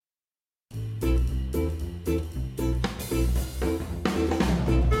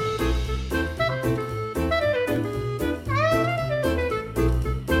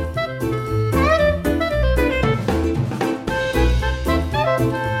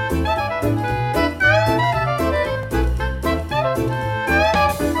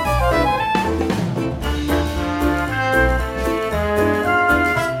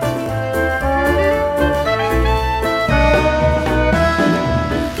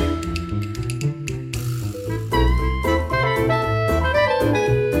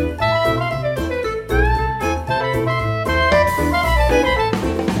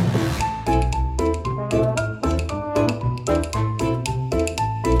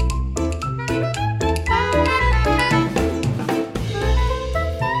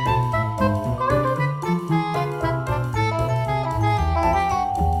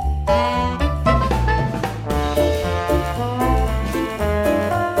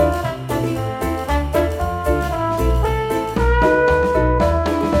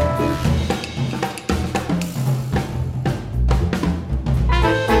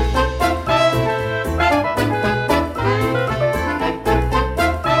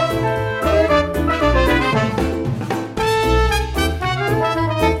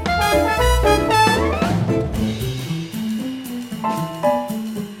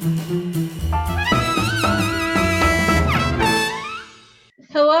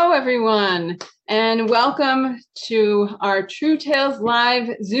Hello, everyone, and welcome to our True Tales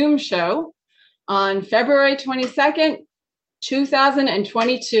Live Zoom show on February 22nd,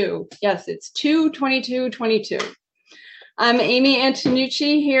 2022. Yes, it's 2/22/22. I'm Amy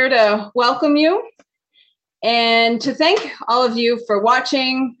Antonucci here to welcome you and to thank all of you for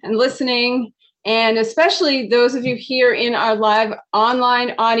watching and listening, and especially those of you here in our live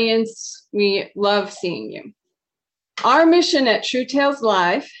online audience. We love seeing you. Our mission at True Tales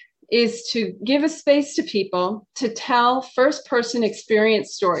Live is to give a space to people to tell first-person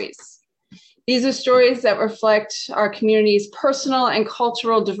experience stories. These are stories that reflect our community's personal and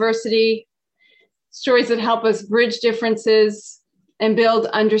cultural diversity, stories that help us bridge differences and build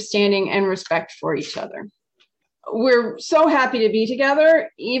understanding and respect for each other. We're so happy to be together,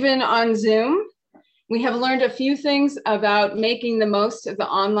 even on Zoom. We have learned a few things about making the most of the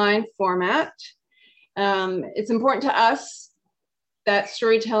online format. It's important to us that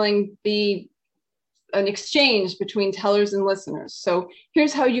storytelling be an exchange between tellers and listeners. So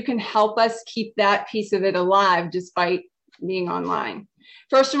here's how you can help us keep that piece of it alive despite being online.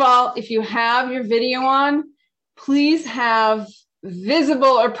 First of all, if you have your video on, please have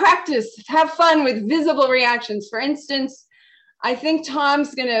visible or have fun with visible reactions. For instance, I think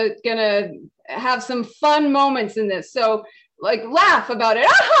Tom's gonna have some fun moments in this. So like laugh about it.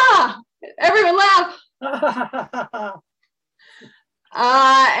 Aha! Everyone laugh.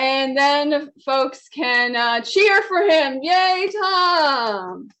 And then folks can cheer for him. Yay,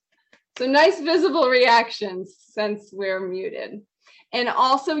 Tom. So nice visible reactions since we're muted. And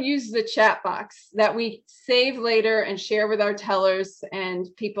also use the chat box that we save later and share with our tellers,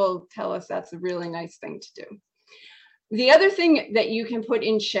 and people tell us that's a really nice thing to do. The other thing that you can put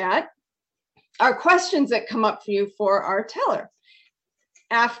in chat are questions that come up for you for our teller.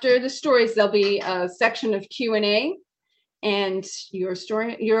 After the stories, there'll be a section of Q&A, and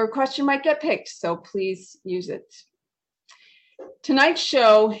your question might get picked, so please use it. Tonight's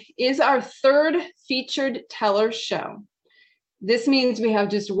show is our third featured teller show. This means we have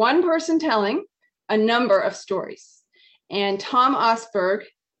just one person telling a number of stories, and Tom Osberg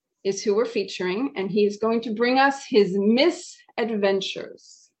is who we're featuring, and he's going to bring us his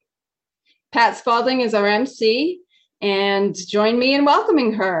misadventures. Pat Spalding is our MC, and join me in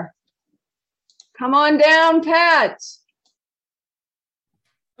welcoming her. Come on down, Pat.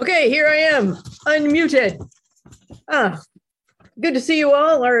 Okay, here I am, unmuted. Good to see you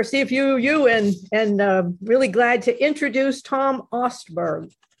all, or see a few of you, and really glad to introduce Tom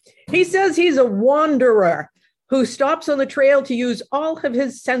Ostberg. He says he's a wanderer who stops on the trail to use all of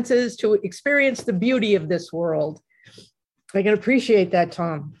his senses to experience the beauty of this world. I can appreciate that,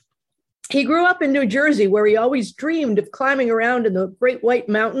 Tom. He grew up in New Jersey, where he always dreamed of climbing around in the Great White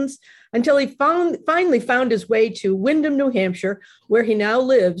Mountains until he finally found his way to Windham, New Hampshire, where he now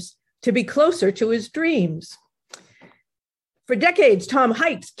lives, to be closer to his dreams. For decades, Tom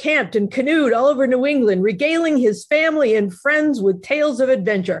hiked, camped, and canoed all over New England, regaling his family and friends with tales of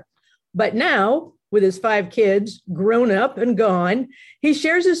adventure. But now, with his 5 kids, grown up and gone, he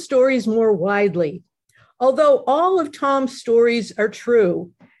shares his stories more widely. Although all of Tom's stories are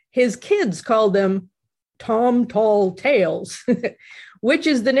true, his kids call them Tom Tall Tales, which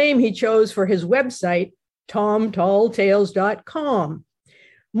is the name he chose for his website, tomtalltales.com.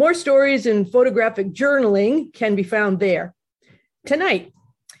 More stories and photographic journaling can be found there. Tonight,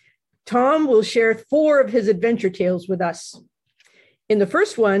 Tom will share 4 of his adventure tales with us. In the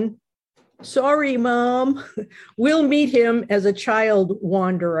first one, Sorry, Mom, we'll meet him as a child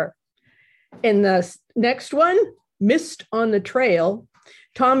wanderer. In the next one, Missed on the Trail,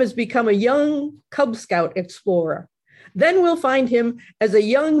 Tom has become a young Cub Scout explorer. Then we'll find him as a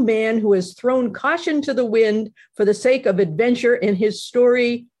young man who has thrown caution to the wind for the sake of adventure in his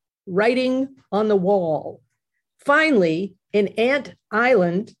story, Writing on the Wall. Finally, in Ant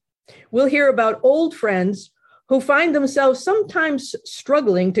Island, we'll hear about old friends who find themselves sometimes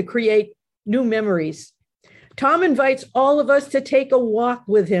struggling to create new memories. Tom invites all of us to take a walk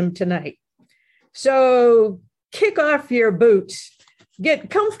with him tonight. So kick off your boots. Get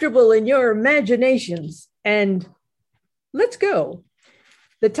comfortable in your imaginations, and let's go.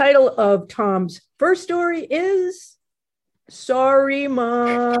 The title of Tom's first story is Sorry,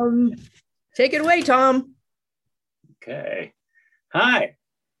 Mom. Take it away, Tom. Okay. Hi,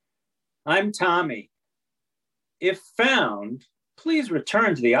 I'm Tommy. If found, please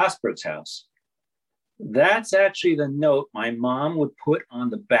return to the Osberg's house. That's actually the note my mom would put on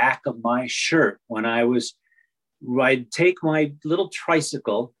the back of my shirt when I'd take my little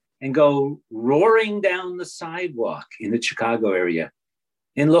tricycle and go roaring down the sidewalk in the Chicago area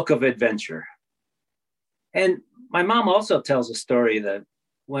in look of adventure. And my mom also tells a story that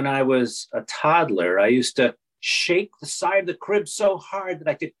when I was a toddler, I used to shake the side of the crib so hard that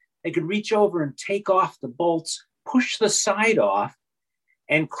I could reach over and take off the bolts, push the side off,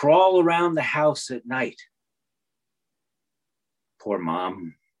 and crawl around the house at night. Poor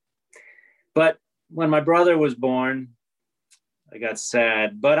mom. But when my brother was born, I got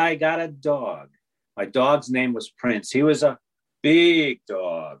sad, but I got a dog. My dog's name was Prince. He was a big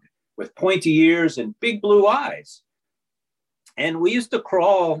dog with pointy ears and big blue eyes. And we used to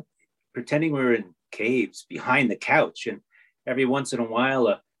crawl, pretending we were in caves behind the couch. And every once in a while,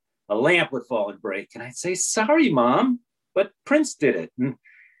 a lamp would fall and break. And I'd say, sorry, Mom, but Prince did it.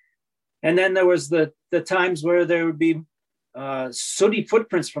 And then there was the times where there would be sooty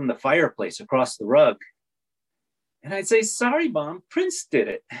footprints from the fireplace across the rug. And I'd say, sorry, Mom, Prince did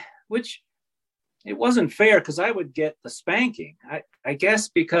it, which it wasn't fair because I would get the spanking. I guess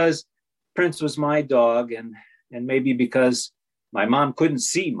because Prince was my dog and maybe because my mom couldn't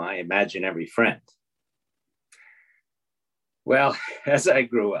see my imaginary friend. Well, as I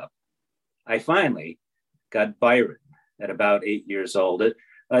grew up, I finally got Byron at about 8 years old,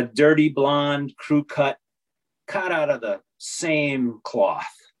 a dirty blonde crew cut out of the same cloth.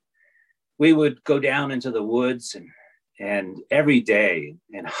 We would go down into the woods and every day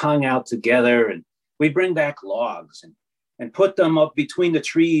and hung out together, and we'd bring back logs and put them up between the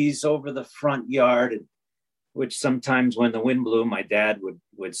trees over the front yard, which sometimes when the wind blew, my dad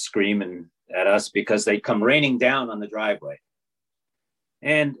would scream at us because they'd come raining down on the driveway.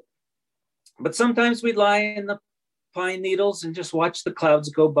 But sometimes we'd lie in the pine needles and just watch the clouds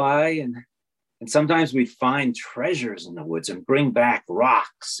go by. And sometimes we'd find treasures in the woods and bring back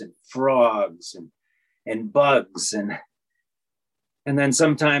rocks and frogs and bugs. And then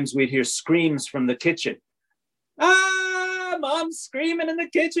sometimes we'd hear screams from the kitchen. Ah, Mom's screaming in the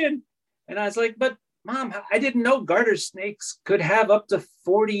kitchen. And I was like, but Mom, I didn't know garter snakes could have up to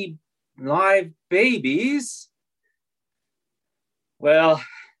 40 live babies. Well,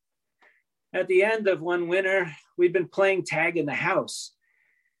 at the end of one winter, we'd been playing tag in the house,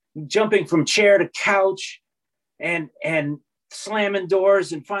 jumping from chair to couch and slamming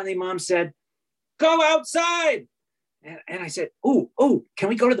doors. And finally, Mom said, go outside. And I said, oh, can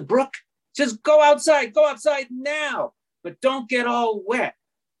we go to the brook? Just go outside now, but don't get all wet.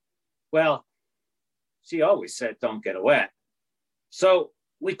 Well, she always said, don't get wet. So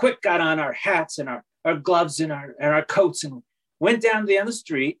we quick got on our hats and our gloves and our coats and went down to the end of the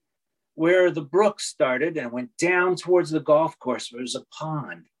street where the brook started and went down towards the golf course where there's a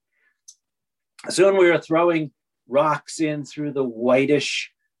pond. Soon we were throwing rocks in through the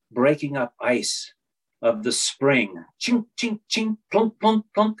whitish, breaking up ice of the spring. Chink, chink, chink, plunk, plunk,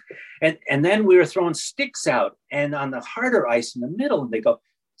 plunk. And then we were throwing sticks out and on the harder ice in the middle, and they go,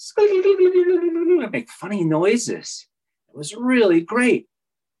 make funny noises. It was really great.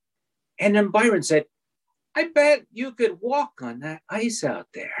 And then Byron said, I bet you could walk on that ice out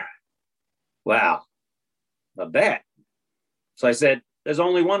there. Wow, a bet. So I said, there's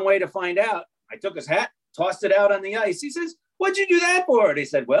only one way to find out. I took his hat, tossed it out on the ice. He says, what'd you do that for? And he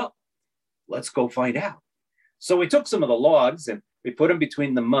said, well, let's go find out. So we took some of the logs and we put them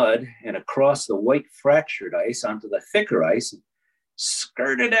between the mud and across the white fractured ice onto the thicker ice, and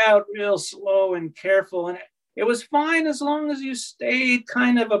skirted out real slow and careful. And it was fine as long as you stayed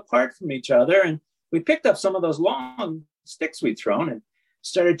kind of apart from each other. And we picked up some of those long sticks we'd thrown and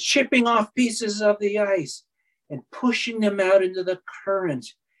started chipping off pieces of the ice and pushing them out into the current.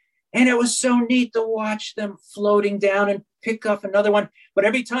 And it was so neat to watch them floating down and pick up another one. But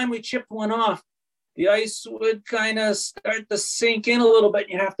every time we chipped one off, the ice would kind of start to sink in a little bit.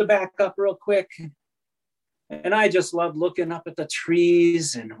 You have to back up real quick. And I just loved looking up at the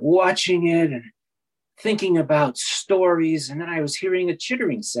trees and watching it and thinking about stories. And then I was hearing a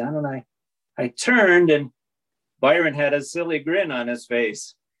chittering sound, and I turned, and Byron had a silly grin on his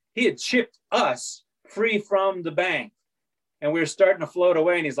face. He had chipped us free from the bank, and we were starting to float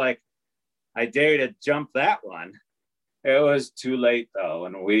away. And he's like, I dare you to jump that one. It was too late, though,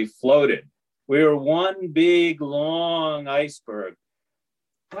 and we floated. We were one big, long iceberg.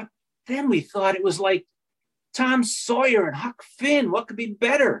 But then we thought it was like Tom Sawyer and Huck Finn. What could be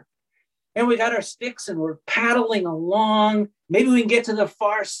better? And we got our sticks and we're paddling along. Maybe we can get to the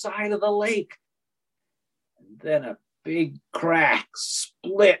far side of the lake. And then a big crack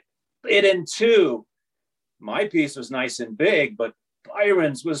split it in two. My piece was nice and big, but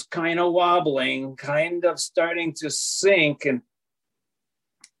Byron's was kind of wobbling, kind of starting to sink. And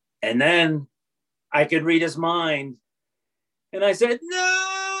then I could read his mind. And I said,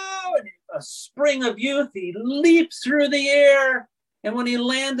 no! And a spring of youth, he leaped through the air. And when he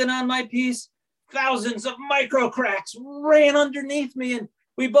landed on my piece, thousands of micro cracks ran underneath me, and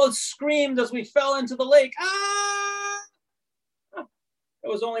we both screamed as we fell into the lake. Ah! It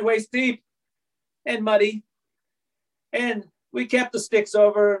was only waist deep and muddy. And we kept the sticks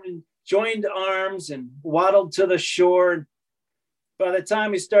over and joined arms and waddled to the shore. By the time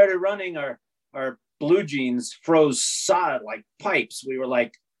we started running, our blue jeans froze solid like pipes. We were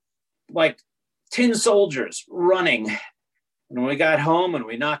like tin soldiers running. And when we got home and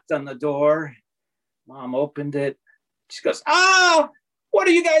we knocked on the door, Mom opened it. She goes, "Oh, what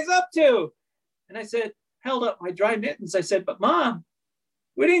are you guys up to?" And I said, held up my dry mittens. I said, "But Mom,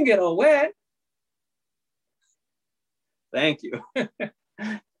 we didn't get all wet." Thank you.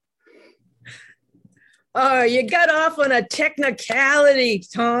 Oh, you got off on a technicality,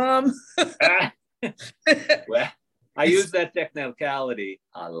 Tom. Well, I use that technicality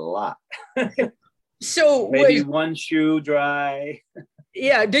a lot. So maybe one shoe dry.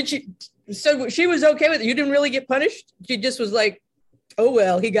 Yeah. Did she? So she was okay with it. You didn't really get punished. She just was like, "Oh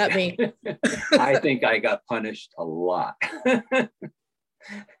well, he got me." I think I got punished a lot.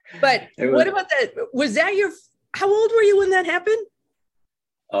 But what about that? Was that your? How old were you when that happened?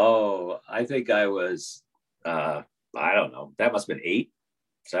 Oh, I think I was. I don't know. That must have been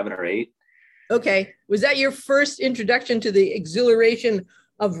 7 or 8. Okay. Was that your first introduction to the exhilaration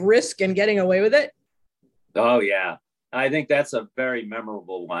of risk and getting away with it? Oh, yeah. I think that's a very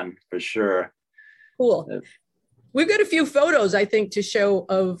memorable one for sure. Cool. We've got a few photos, I think, to show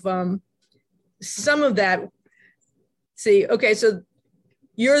of some of that. See, okay, so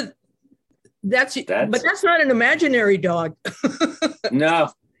that's but that's not an imaginary dog. No,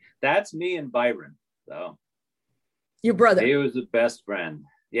 that's me and Byron. So your brother. He was the best friend.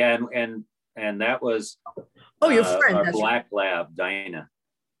 Yeah, and that was your friend, our black lab, Dinah.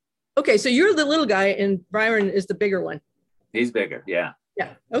 Okay, so you're the little guy and Byron is the bigger one. He's bigger, yeah.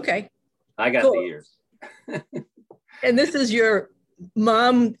 Yeah, okay. I got the ears. And this is your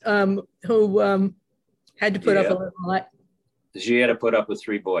mom who had to put up a lot. She had to put up with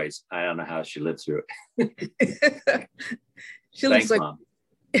 3 boys. I don't know how she lived through it. Thanks, like Mom.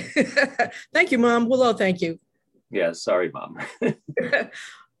 Thank you, Mom. We'll all thank you. Yeah, sorry, Mom.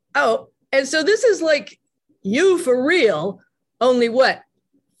 Oh, and so this is like you for real, only what,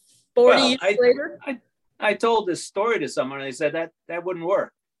 40 years later? I told this story to someone and they said that wouldn't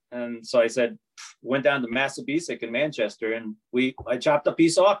work. And so I said, went down to Massabesic in Manchester and I chopped a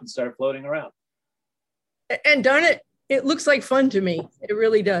piece off and started floating around. And darn it, it looks like fun to me. It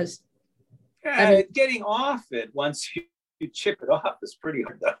really does. Yeah, getting off it once you chip it off is pretty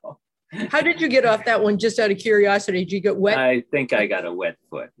hard though. How did you get off that one, just out of curiosity? Did you get wet? I think I got a wet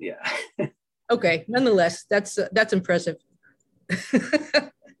foot, yeah. Okay, nonetheless, that's impressive.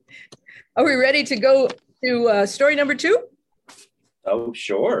 Are we ready to go to story number 2? Oh,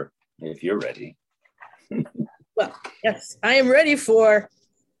 sure, if you're ready. Well, yes, I am ready for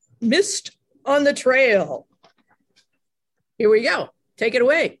Mist on the Trail. Here we go. Take it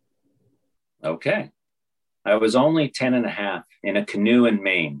away. Okay. I was only 10 and a half in a canoe in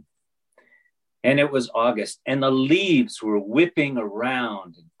Maine. And it was August, and the leaves were whipping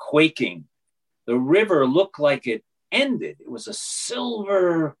around and quaking. The river looked like it ended. It was a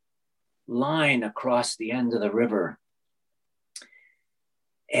silver line across the end of the river.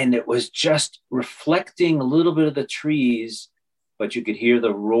 And it was just reflecting a little bit of the trees, but you could hear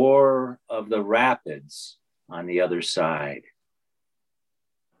the roar of the rapids on the other side.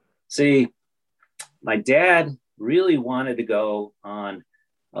 See, my dad really wanted to go on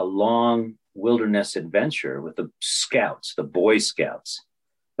a long wilderness adventure with the scouts, the Boy Scouts.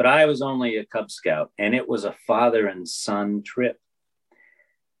 But I was only a Cub Scout, and it was a father and son trip.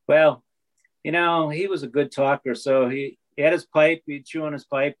 Well, he was a good talker, so he had his pipe, he'd chew on his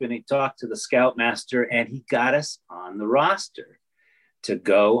pipe, and he talked to the scoutmaster, and he got us on the roster to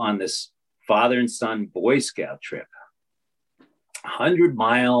go on this father and son Boy Scout trip.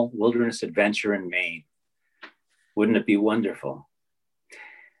 100-mile wilderness adventure in Maine. Wouldn't it be wonderful?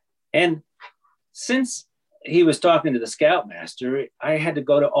 And since he was talking to the scoutmaster, I had to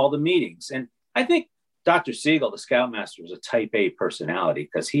go to all the meetings. And I think Dr. Siegel, the scoutmaster, was a type A personality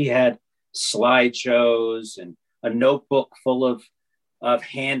because he had slideshows and a notebook full of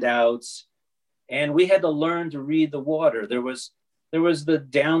handouts. And we had to learn to read the water. There was the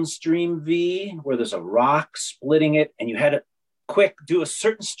downstream V where there's a rock splitting it, and you had to do a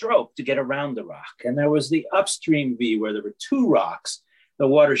certain stroke to get around the rock. And there was the upstream V where there were 2 rocks, the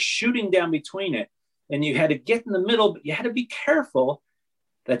water shooting down between it. And you had to get in the middle, but you had to be careful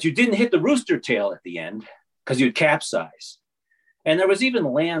that you didn't hit the rooster tail at the end because you'd capsize. And there was even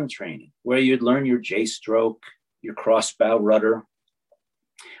land training where you'd learn your J stroke, your crossbow rudder.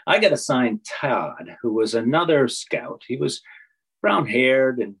 I got assigned Todd, who was another scout. He was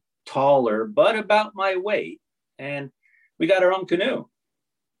brown-haired and taller, but about my weight. And we got our own canoe.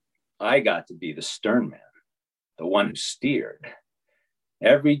 I got to be the stern man, the one who steered.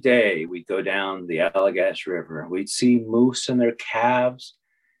 Every day we'd go down the Allagash River. We'd see moose and their calves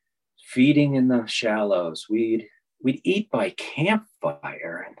feeding in the shallows. We'd eat by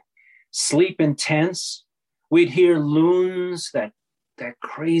campfire and sleep in tents. We'd hear loons, that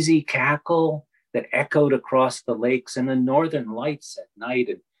crazy cackle that echoed across the lakes, and the northern lights at night,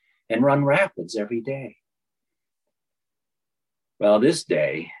 and run rapids every day. Well, this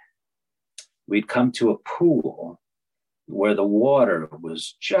day, we'd come to a pool where the water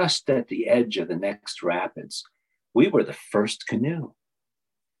was just at the edge of the next rapids. We were the first canoe,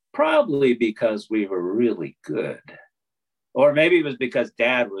 probably because we were really good. Or maybe it was because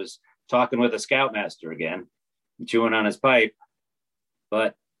Dad was talking with a scoutmaster again, chewing on his pipe.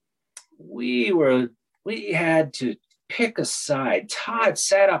 But we had to pick a side. Todd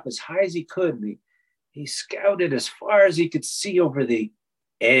sat up as high as he could. And he scouted as far as he could see over the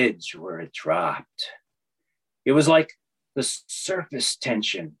edge where it dropped. It was like the surface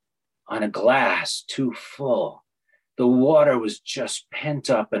tension on a glass too full. The water was just pent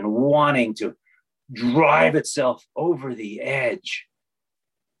up and wanting to drive itself over the edge.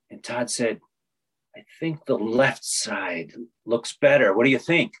 And Todd said, "I think the left side looks better. What do you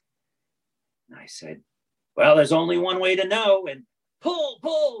think?" And I said, "Well, there's only one way to know." And pull,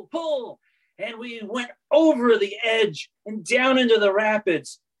 pull, pull. And we went over the edge and down into the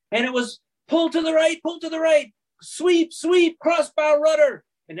rapids. And it was pull to the right, sweep, sweep, crossbow rudder.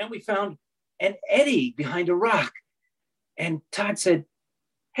 And then we found an eddy behind a rock. And Todd said,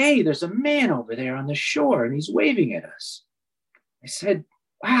 "Hey, there's a man over there on the shore and he's waving at us." I said,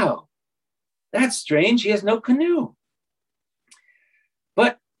 "Wow, that's strange. He has no canoe."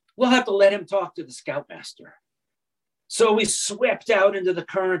 But we'll have to let him talk to the scoutmaster. So we swept out into the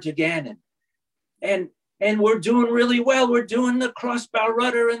current again, and we're doing really well. We're doing the crossbow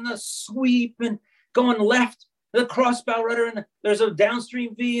rudder and the sweep and going left, the crossbow rudder, and there's a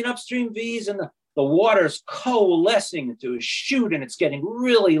downstream V and upstream Vs, and the water's coalescing into a chute, and it's getting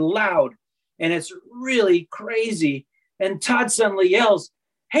really loud, and it's really crazy. And Todd suddenly yells,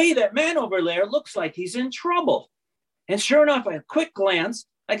 "Hey, that man over there looks like he's in trouble." And sure enough, at a quick glance,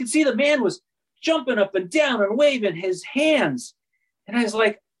 I could see the man was jumping up and down and waving his hands. And I was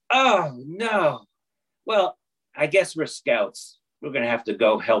like, "Oh, no. Well, I guess we're scouts. We're going to have to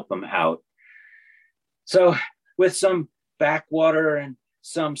go help him out." So with some backwater and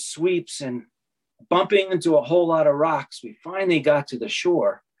some sweeps and bumping into a whole lot of rocks, we finally got to the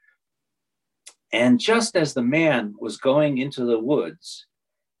shore. And just as the man was going into the woods,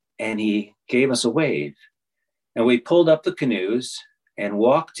 and he gave us a wave, and we pulled up the canoes and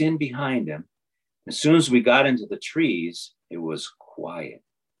walked in behind him. As soon as we got into the trees, it was quiet.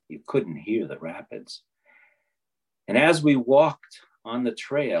 You couldn't hear the rapids. And as we walked on the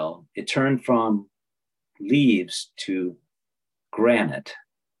trail, it turned from leaves to granite.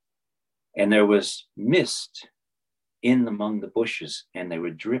 And there was mist in among the bushes, and they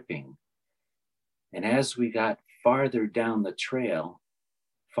were dripping. And as we got farther down the trail,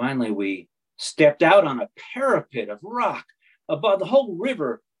 finally we stepped out on a parapet of rock above. The whole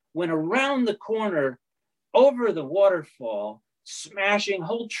river went around the corner over the waterfall, smashing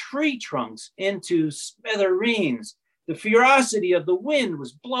whole tree trunks into smithereens. The ferocity of the wind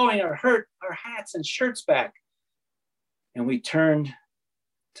was blowing our hats and shirts back. And we turned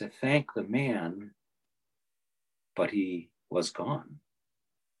to thank the man, but he was gone.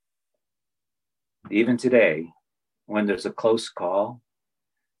 Even today, when there's a close call,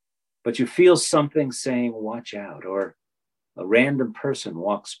 but you feel something saying, "Watch out," or a random person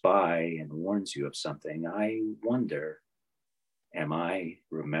walks by and warns you of something, I wonder, am I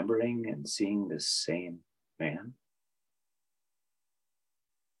remembering and seeing this same man?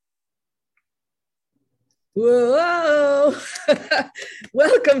 Whoa!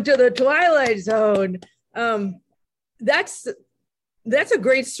 Welcome to the Twilight Zone. That's a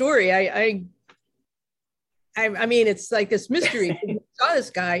great story. I mean, it's like this mystery. You saw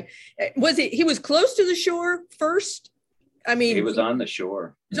this guy. He was close to the shore first? I mean, he was on the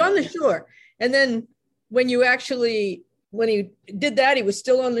shore. He was on the shore. And then when he did that, he was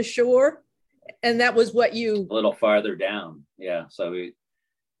still on the shore. And that was what you... A little farther down. Yeah. So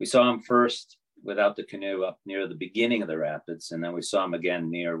we saw him first without the canoe up near the beginning of the rapids. And then we saw him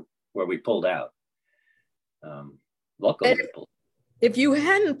again near where we pulled out. Luckily, if you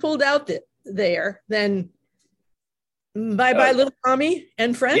hadn't pulled out there, then bye-bye, little Tommy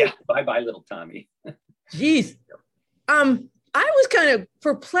and friend. Yeah, bye-bye, little Tommy. Jeez. I was kind of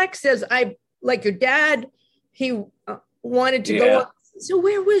perplexed as like your dad, wanted to go on. So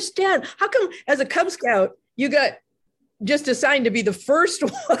where was Dad? How come as a Cub Scout, you got just assigned to be the first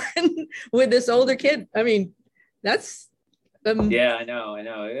one with this older kid? I mean, that's... Yeah, I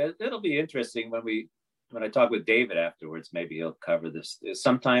know. It'll be interesting when I talk with David afterwards. Maybe he'll cover this.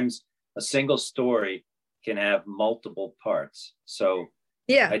 Sometimes a single story can have multiple parts. So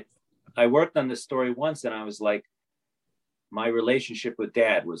yeah, I worked on this story once, and I was like, my relationship with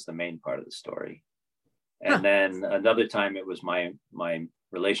Dad was the main part of the story. And then another time it was my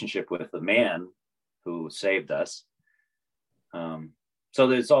relationship with the man who saved us. So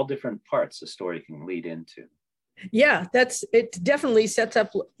there's all different parts the story can lead into. Yeah, it definitely sets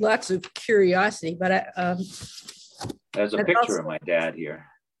up lots of curiosity. But there's a picture of my dad here.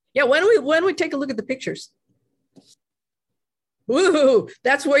 Yeah, why don't we take a look at the pictures? Woohoo!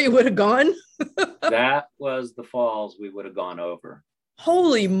 That's where you would have gone. That was the falls we would have gone over.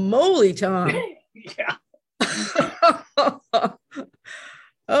 Holy moly, Tom! Yeah.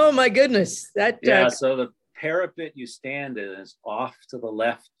 Oh my goodness! So the parapet you stand in is off to the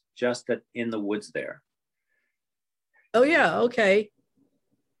left, just in the woods there. Oh yeah, okay.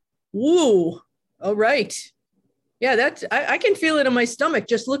 Woo! All right. Yeah, I can feel it in my stomach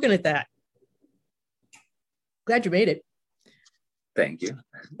just looking at that. Glad you made it. Thank you.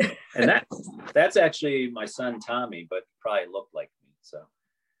 And that's actually my son Tommy, but probably looked like me. So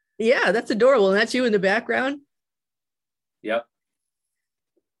yeah, that's adorable. And that's you in the background? Yep.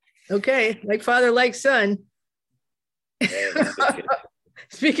 Okay, like father, like son. Hey,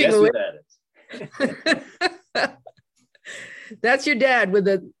 Speaking Guess of which, that is. That's your dad with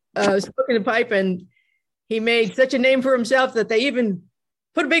the smoking pipe, and he made such a name for himself that they even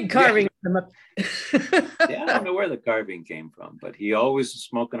put a big carving on him up. Yeah, I don't know where the carving came from, but he always was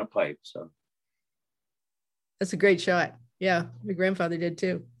smoking a pipe. So that's a great shot. Yeah, your grandfather did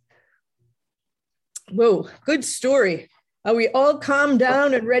too. Whoa, good story. Are we all calmed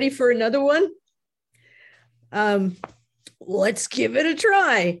down and ready for another one? Let's give it a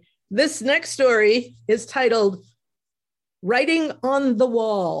try. This next story is titled Writing on the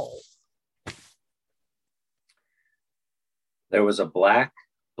Wall. There was a black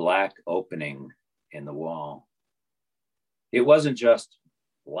opening in the wall. It wasn't just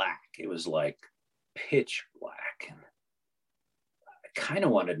black, it was like pitch black. And I kind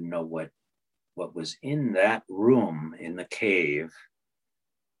of wanted to know what was in that room in the cave.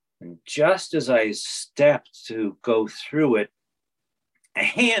 And just as I stepped to go through it, a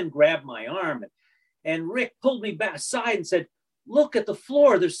hand grabbed my arm, and Rick pulled me back aside and said, "Look at the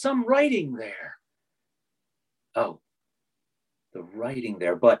floor, there's some writing there." Oh, the writing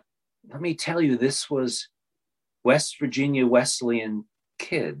there. But let me tell you, this was West Virginia Wesleyan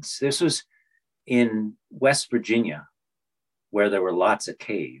kids. This was in West Virginia, where there were lots of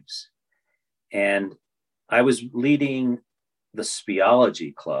caves. And I was leading the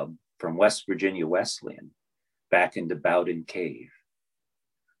Speology Club from West Virginia Wesleyan back into Bowden Cave.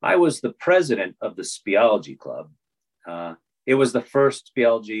 I was the president of the Speology Club. It was the first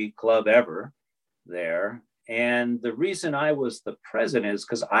Speology Club ever there. And the reason I was the president is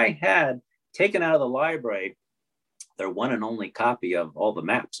because I had taken out of the library their one and only copy of all the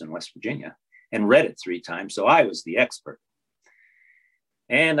maps in West Virginia and read it 3 times. So I was the expert.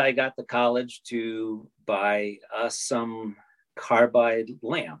 And I got the college to buy us some carbide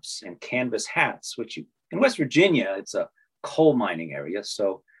lamps and canvas hats, which in West Virginia, it's a coal mining area.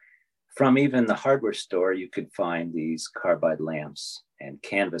 So from even the hardware store, you could find these carbide lamps and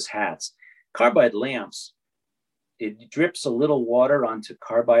canvas hats. Carbide lamps, it drips a little water onto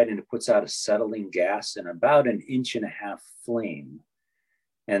carbide and it puts out a settling gas and about 1.5 inches flame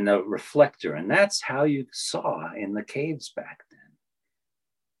and the reflector. And that's how you saw in the caves back then.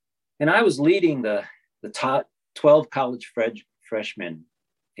 And I was leading the top 12 college freshmen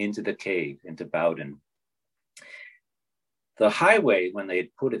into the cave, into Bowden. The highway, when they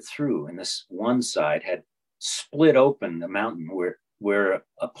had put it through, and this one side had split open the mountain where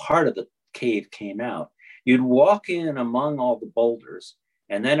a part of the cave came out. You'd walk in among all the boulders,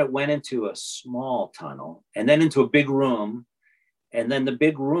 and then it went into a small tunnel, and then into a big room. And then the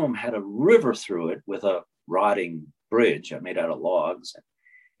big room had a river through it with a rotting bridge made out of logs.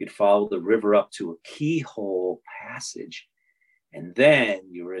 You'd follow the river up to a keyhole passage. And then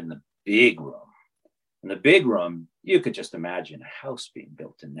you were in the big room. In the big room, you could just imagine a house being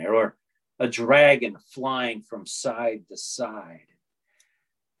built in there or a dragon flying from side to side.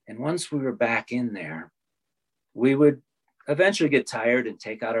 And once we were back in there, we would eventually get tired and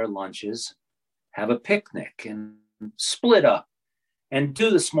take out our lunches, have a picnic and split up and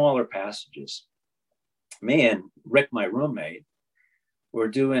do the smaller passages. Me and Rick, my roommate, were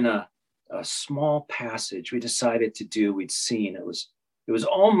doing a a small passage we decided to do. We'd seen it was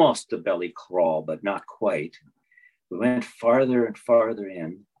almost a belly crawl, but not quite. We went farther and farther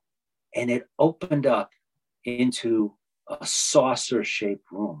in, and it opened up into a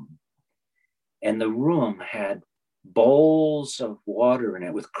saucer-shaped room. And the room had bowls of water in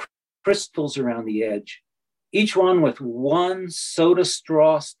it with crystals around the edge, each one with one soda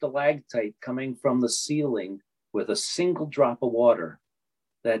straw stalactite coming from the ceiling with a single drop of water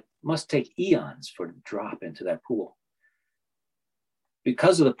that must take eons for it to drop into that pool.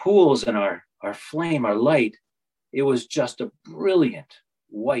 Because of the pools and our flame, our light, it was just a brilliant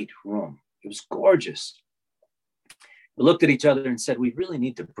white room. It was gorgeous. We looked at each other and said, we really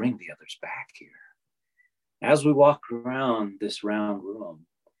need to bring the others back here. As we walked around this round room,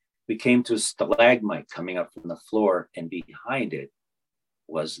 we came to a stalagmite coming up from the floor, and behind it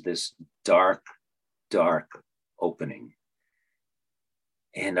was this dark, dark opening.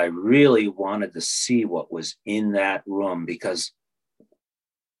 And I really wanted to see what was in that room, because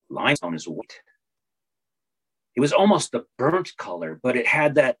limestone is white. It was almost a burnt color, but it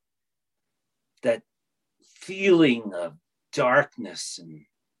had that feeling of darkness and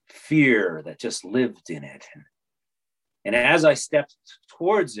fear that just lived in it. And as I stepped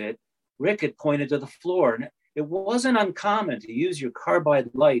towards it, Rick had pointed to the floor, and it wasn't uncommon to use your carbide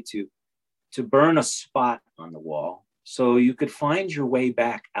light to burn a spot on the wall so you could find your way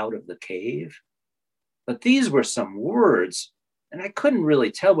back out of the cave. But these were some words, and I couldn't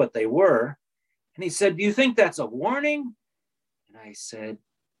really tell what they were. And he said, do you think that's a warning? And I said,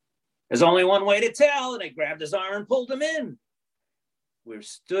 there's only one way to tell. And I grabbed his arm and pulled him in. We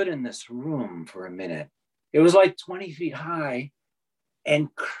stood in this room for a minute. It was like 20 feet high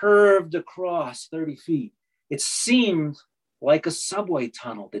and curved across 30 feet. It seemed like a subway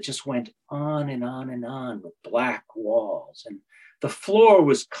tunnel that just went on and on and on with black walls. And the floor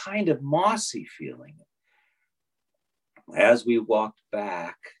was kind of mossy feeling. As we walked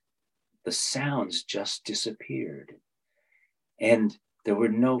back, the sounds just disappeared. And there were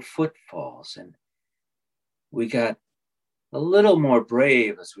no footfalls. And we got a little more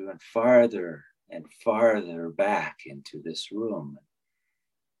brave as we went farther and farther back into this room.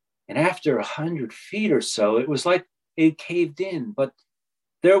 And after 100 feet or so, it was like it caved in, but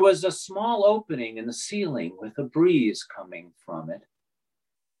there was a small opening in the ceiling with a breeze coming from it.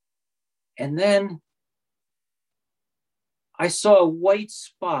 And then I saw a white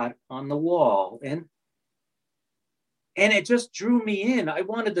spot on the wall, and it just drew me in. I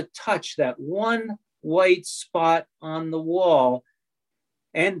wanted to touch that one white spot on the wall.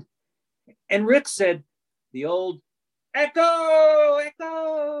 And Rick said, the old echo,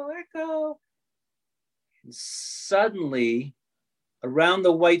 echo, echo. And suddenly, around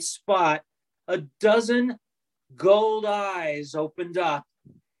the white spot, a dozen gold eyes opened up.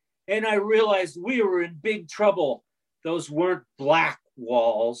 And I realized we were in big trouble. Those weren't black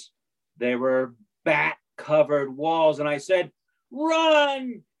walls. They were bat-covered walls. And I said,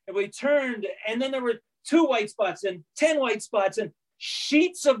 run! And we turned, and then there were 2 white spots and 10 white spots, and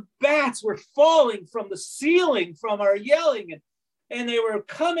sheets of bats were falling from the ceiling from our yelling, and they were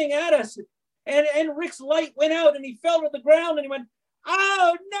coming at us. And Rick's light went out, and he fell to the ground, and he went,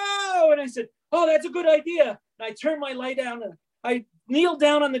 oh, no! And I said, oh, that's a good idea. And I turned my light down, and I kneeled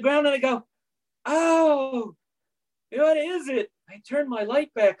down on the ground, and I go, oh, what is it? I turned my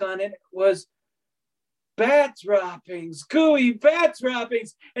light back on, and it was bat droppings, gooey bat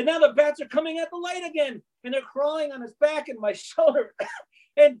droppings. And now the bats are coming at the light again, and they're crawling on his back and my shoulder.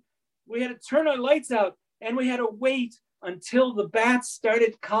 And we had to turn our lights out, and we had to wait until the bats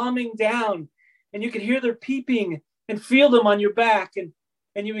started calming down, and you could hear their peeping and feel them on your back. And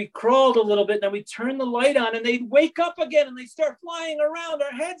we crawled a little bit, and then we turned the light on, and they'd wake up again, and they'd start flying around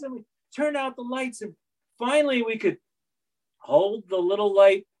our heads, and we turned out the lights, and finally we could hold the little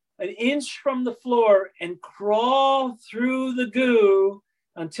light an inch from the floor and crawl through the goo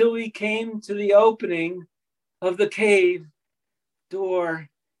until we came to the opening of the cave door.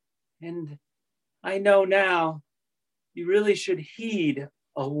 And I know now you really should heed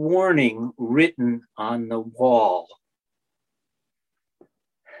a warning written on the wall.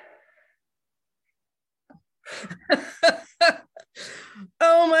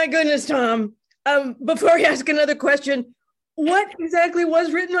 Oh my goodness, Tom. Before I ask another question, what exactly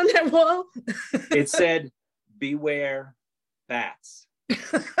was written on that wall? It said, beware bats.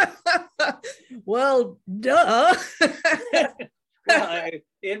 Well, duh. Well,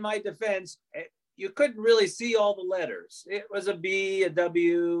 in my defense, you couldn't really see all the letters. It was a B, a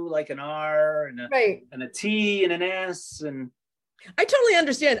W, like an R, and a T, and an S. And I totally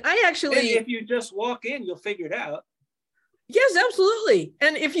understand. I actually, if you just walk in, you'll figure it out. Yes, absolutely.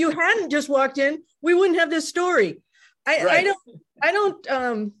 And if you hadn't just walked in, we wouldn't have this story. Right. I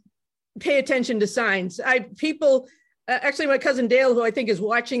don't pay attention to signs. Actually, my cousin Dale, who I think is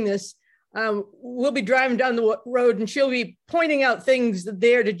watching this, we'll be driving down the road and she'll be pointing out things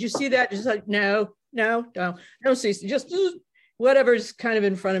there. Did you see that? Just like, no, don't see. Just whatever's kind of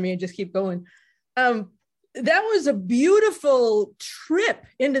in front of me and just keep going. That was a beautiful trip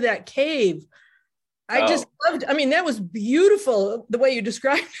into that cave. I just loved, that was beautiful the way you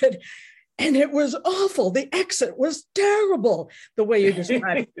described it. And it was awful. The exit was terrible the way you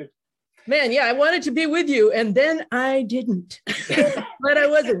described it. Man, yeah, I wanted to be with you. And then I didn't, but I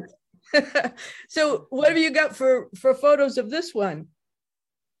wasn't. So what have you got for photos of this one?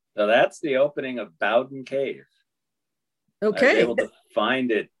 So that's the opening of Bowden Cave. Okay. I was able to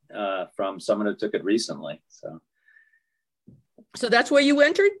find it from someone who took it recently. So that's where you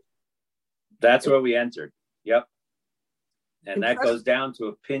entered? That's where we entered. Yep. And Impressive. that goes down to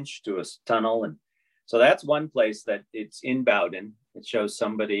a pinch to a tunnel. And so that's one place that it's in Bowden. It shows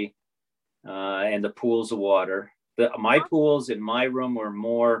somebody and the pools of water. My pools in my room were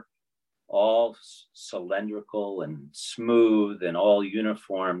more all cylindrical and smooth and all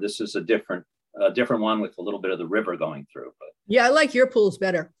uniform. This is a different one with a little bit of the river going through. But yeah, I like your pools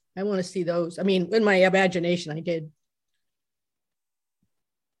better. I want to see those. I mean, in my imagination, I did.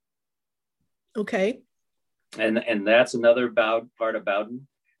 Okay. And that's another part of Bowden.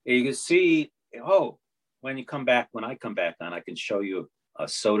 You can see, when I come back on, I can show you a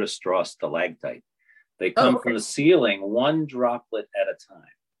soda straw stalactite. They come from the ceiling, one droplet at a time.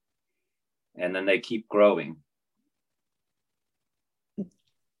 And then they keep growing.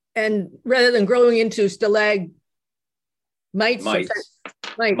 And rather than growing into stalagmites.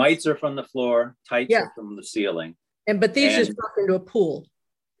 Mites are from the floor, tights are from the ceiling. But these just drop into a pool.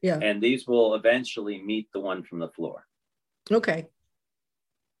 Yeah. And these will eventually meet the one from the floor. Okay.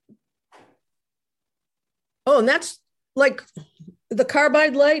 Oh, and that's like the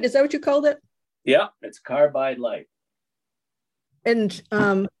carbide light. Is that what you called it? Yeah, it's carbide light. And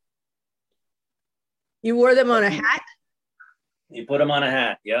you wore them on a hat? You put them on a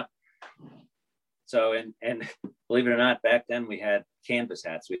hat, yeah. So, and believe it or not, back then we had canvas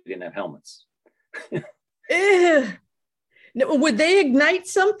hats. We didn't have helmets. Would they ignite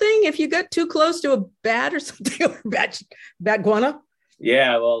something if you got too close to a bat or something? Or bat guana?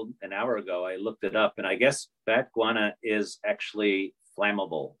 Yeah, well, an hour ago I looked it up, and I guess bat guana is actually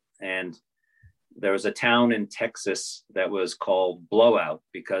flammable. And there was a town in Texas that was called Blowout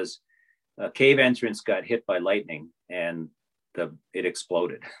because a cave entrance got hit by lightning and it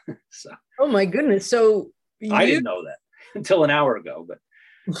exploded. So, oh my goodness! So I didn't know that until an hour ago, but.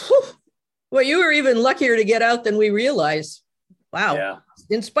 Well, you were even luckier to get out than we realized. Wow. Yeah.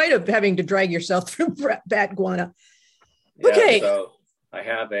 In spite of having to drag yourself through bat guana. Yeah, okay. So I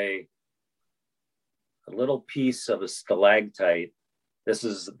have a little piece of a stalactite. This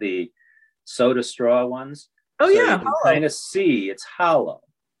is the soda straw ones. Oh, so yeah. You can kind of see it's hollow.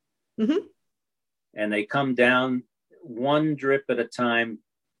 Mm-hmm. And they come down one drip at a time,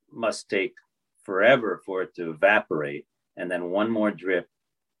 must take forever for it to evaporate. And then one more drip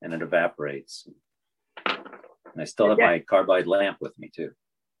and it evaporates. And I still have my carbide lamp with me too.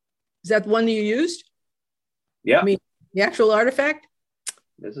 Is that the one that you used? Yeah. I mean, the actual artifact?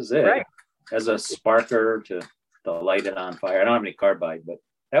 This is it. Right. As a sparker to light it on fire. I don't have any carbide, but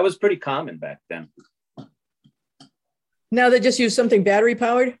that was pretty common back then. Now they just use something battery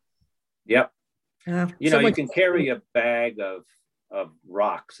powered? Yep. You can carry a bag of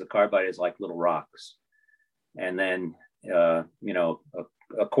rocks. The carbide is like little rocks. And then,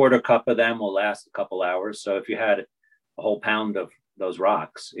 a quarter cup of them will last a couple hours. So if you had a whole pound of those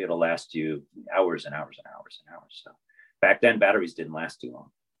rocks, it'll last you hours and hours and hours and hours. So back then, batteries didn't last too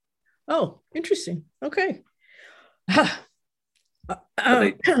long. Oh, interesting. Okay. All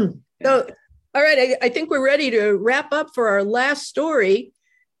right. I think we're ready to wrap up for our last story.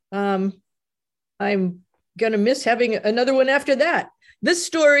 I'm going to miss having another one after that. This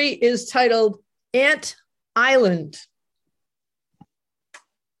story is titled Ant Island.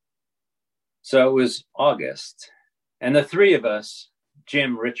 So it was August, and the three of us,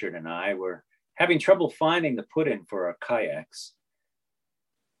 Jim, Richard, and I, were having trouble finding the put-in for our kayaks.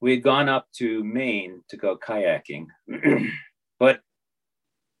 We had gone up to Maine to go kayaking, but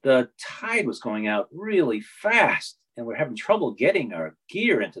the tide was going out really fast, and we're having trouble getting our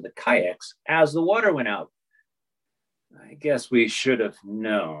gear into the kayaks as the water went out. I guess we should have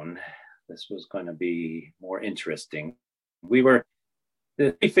known this was going to be more interesting. We were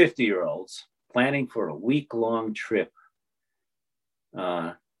the 50-year-olds planning for a week-long trip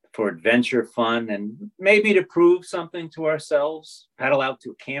for adventure fun and maybe to prove something to ourselves, paddle out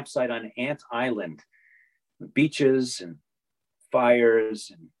to a campsite on Ant Island, beaches and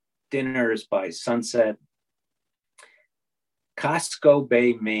fires and dinners by sunset. Casco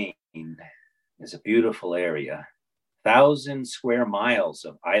Bay, Maine is a beautiful area. 1,000 square miles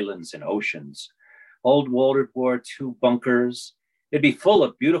of islands and oceans. Old World War II bunkers. It'd be full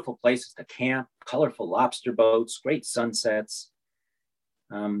of beautiful places to camp, colorful lobster boats, great sunsets.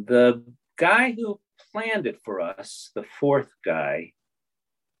 The guy who planned it for us, the fourth guy,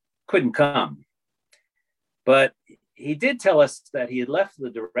 couldn't come. But he did tell us that he had left the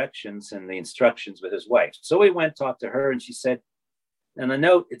directions and the instructions with his wife. So we went, talked to her, and she said, in the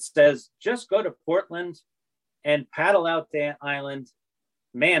note, it says, just go to Portland and paddle out the island,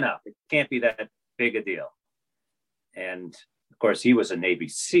 man up. It can't be that big a deal. And of course, he was a Navy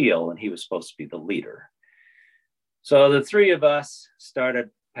SEAL and he was supposed to be the leader. So the three of us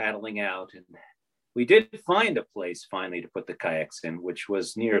started paddling out, and we did find a place finally to put the kayaks in, which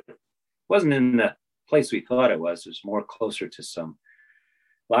was wasn't in the place we thought it was. It was more closer to some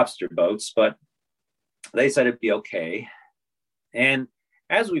lobster boats, but they said it'd be okay. And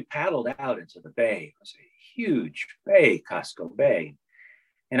as we paddled out into the bay, it was a huge bay, Casco Bay.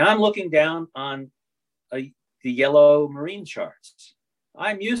 And I'm looking down on the yellow marine charts.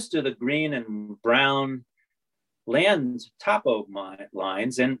 I'm used to the green and brown land topo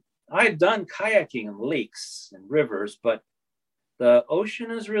lines, and I've done kayaking in lakes and rivers, but the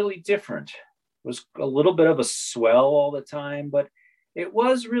ocean is really different. It was a little bit of a swell all the time, but it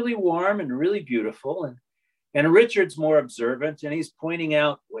was really warm and really beautiful. And Richard's more observant, and he's pointing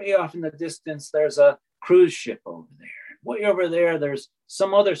out way off in the distance, there's a cruise ship over there. Way over there, there's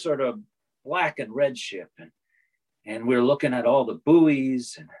some other sort of black and red ship. And we're looking at all the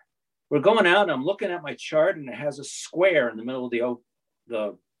buoys, and we're going out, and I'm looking at my chart, and it has a square in the middle of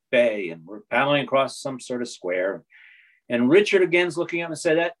the bay, and we're paddling across some sort of square. And Richard again's looking up and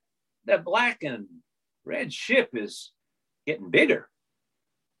said, that black and red ship is getting bigger.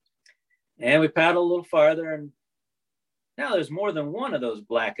 And we paddle a little farther, and now there's more than one of those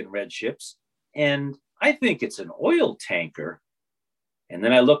black and red ships. And I think it's an oil tanker. And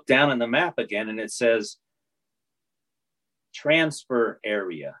then I look down on the map again, and it says transfer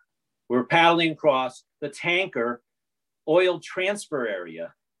area. We're paddling across the tanker oil transfer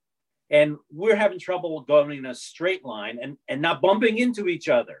area. And we're having trouble going in a straight line and not bumping into each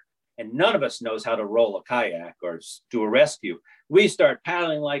other. And none of us knows how to roll a kayak or do a rescue. We start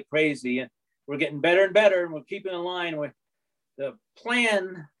paddling like crazy, and we're getting better and better, and we're keeping in line with the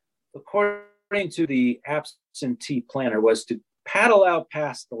plan, according to the absentee planner, was to paddle out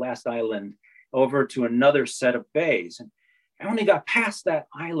past the last island over to another set of bays. And I only got past that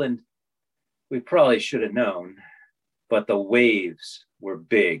island. We probably should have known, but the waves were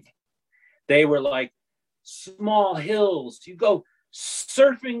big. They were like small hills. You go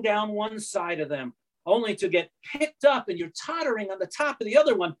surfing down one side of them, only to get picked up, and you're tottering on the top of the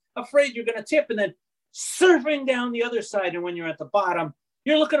other one, afraid you're going to tip, and then surfing down the other side. And when you're at the bottom,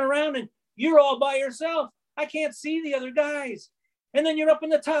 you're looking around and you're all by yourself. I can't see the other guys. And then you're up in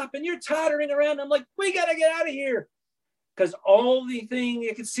the top and you're tottering around. I'm like, we got to get out of here. Because all the thing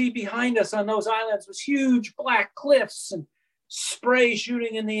you could see behind us on those islands was huge black cliffs and spray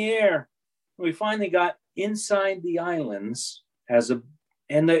shooting in the air. We finally got inside the islands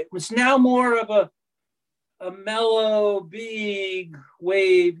and it was now more of a mellow, big,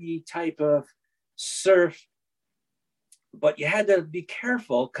 wavy type of surf. But you had to be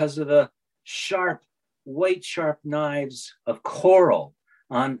careful because of the white sharp knives of coral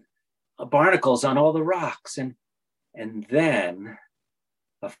on barnacles on all the rocks. And then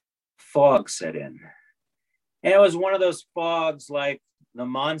a fog set in. And it was one of those fogs like the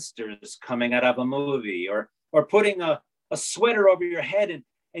monsters coming out of a movie, or putting a sweater over your head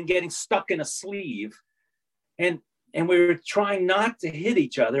and getting stuck in a sleeve. And we were trying not to hit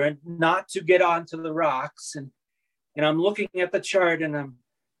each other and not to get onto the rocks. And I'm looking at the chart, and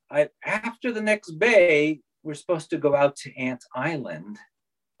after the next bay, we're supposed to go out to Ant Island,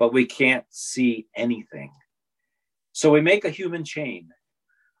 but we can't see anything. So we make a human chain.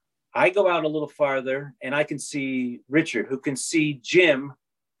 I go out a little farther, and I can see Richard, who can see Jim,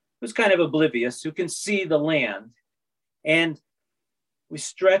 who's kind of oblivious, who can see the land. And we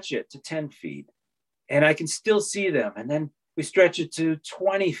stretch it to 10 feet, and I can still see them. And then we stretch it to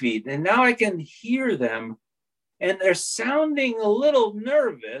 20 feet, and now I can hear them, and they're sounding a little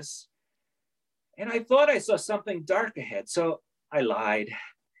nervous. And I thought I saw something dark ahead, so I lied.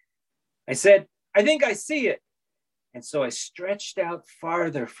 I said, I think I see it. And so I stretched out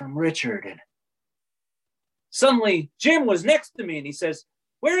farther from Richard, and suddenly Jim was next to me, and he says,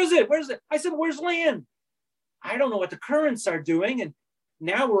 Where is it? Where's it? I said, where's land? I don't know what the currents are doing. And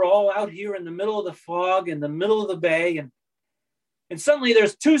now we're all out here in the middle of the fog, in the middle of the bay. And suddenly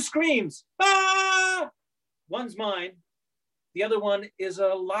there's two screams. Ah! One's mine. The other one is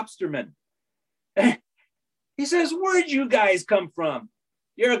a lobsterman. He says, where'd you guys come from?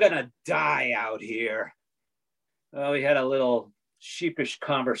 You're going to die out here. Well, we had a little sheepish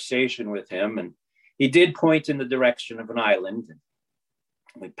conversation with him, and he did point in the direction of an island.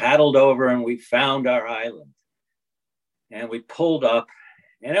 We paddled over and we found our island. And we pulled up,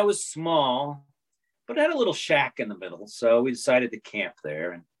 and it was small, but it had a little shack in the middle. So we decided to camp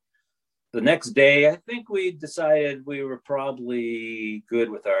there. And the next day, I think we decided we were probably good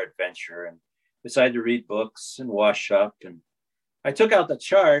with our adventure and decided to read books and wash up. And I took out the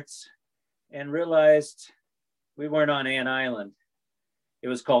charts and realized we weren't on Ann Island. It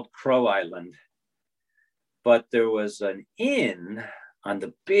was called Crow Island. But there was an inn on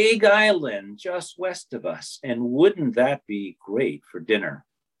the big island just west of us. And wouldn't that be great for dinner?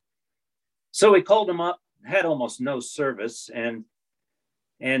 So we called them up, had almost no service. And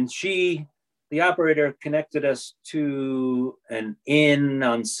the operator connected us to an inn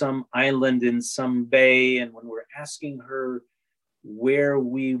on some island in some bay. And when we're asking her where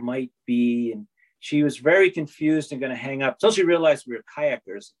we might be, and she was very confused and going to hang up until she realized we were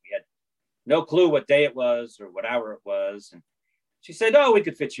kayakers. We had no clue what day it was or what hour it was. And she said, oh, we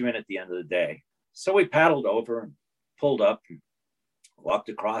could fit you in at the end of the day. So we paddled over and pulled up and walked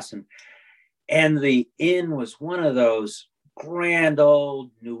across. And the inn was one of those grand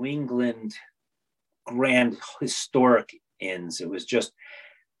old New England, grand historic inns. It was just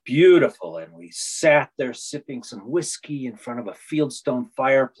beautiful. And we sat there sipping some whiskey in front of a fieldstone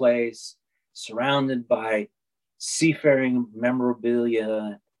fireplace, surrounded by seafaring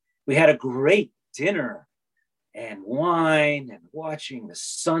memorabilia. We had a great dinner and wine and watching the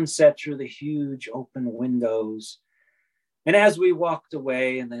sunset through the huge open windows. And as we walked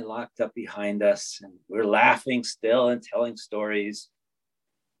away and they locked up behind us and we're laughing still and telling stories,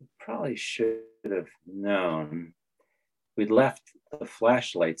 we probably should have known. We'd left the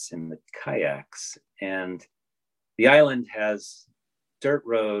flashlights in the kayaks, and the island has dirt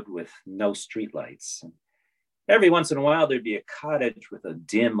road with no streetlights. Every once in a while, there'd be a cottage with a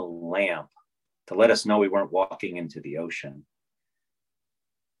dim lamp to let us know we weren't walking into the ocean.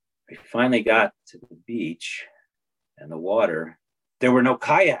 We finally got to the beach and the water. There were no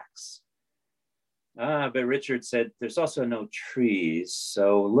kayaks. But Richard said, there's also no trees,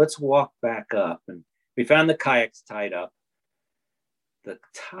 so let's walk back up. And we found the kayaks tied up. The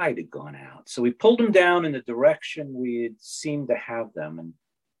tide had gone out. So we pulled them down in the direction we had seemed to have them. And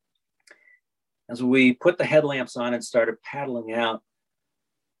as we put the headlamps on and started paddling out,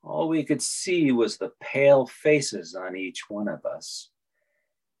 all we could see was the pale faces on each one of us.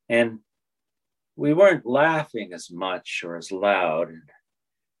 And we weren't laughing as much or as loud. And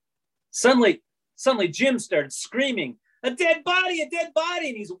suddenly Jim started screaming, a dead body, a dead body.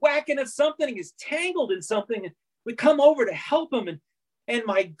 And he's whacking at something. And he's tangled in something. And we come over to help him. And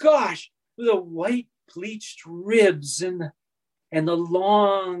my gosh, the white bleached ribs and the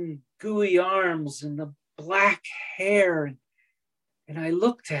long gooey arms and the black hair. And I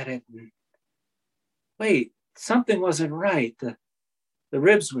looked at it and wait, something wasn't right. The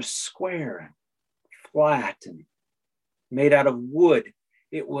ribs were square and flat and made out of wood.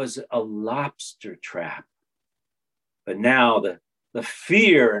 It was a lobster trap. But now the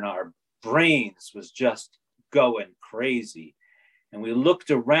fear in our brains was just going crazy. And we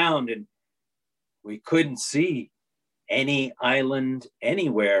looked around and we couldn't see any island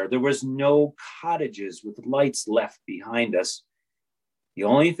anywhere. There was no cottages with lights left behind us. The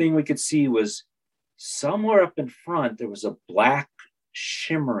only thing we could see was somewhere up in front, there was a black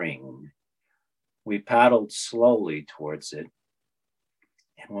shimmering. We paddled slowly towards it.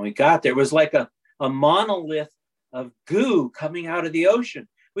 And when we got there, it was like a monolith of goo coming out of the ocean.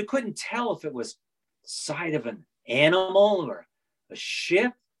 We couldn't tell if it was the side of an animal or a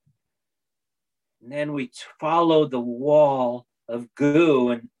ship. And then we followed the wall of goo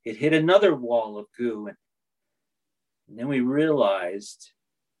and it hit another wall of goo. And then we realized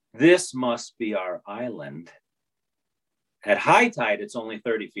this must be our island. At high tide, it's only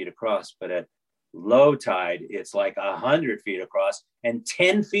 30 feet across, but at low tide, it's like 100 feet across and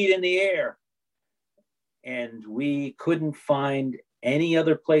 10 feet in the air. And we couldn't find any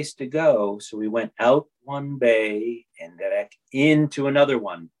other place to go. So we went out one bay and back into another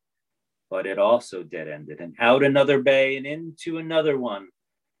one, but it also dead ended, and out another bay and into another one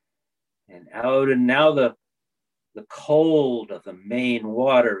and out. And now the cold of the main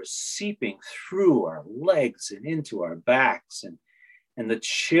water is seeping through our legs and into our backs. And and the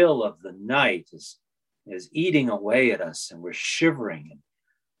chill of the night is eating away at us, and we're shivering. And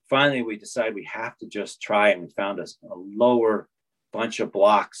finally, we decide we have to just try, and we found a lower bunch of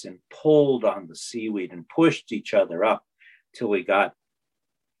blocks and pulled on the seaweed and pushed each other up till we got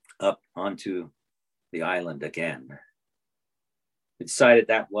up onto the island again. We decided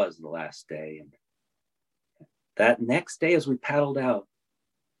that was the last day. And that next day, as we paddled out,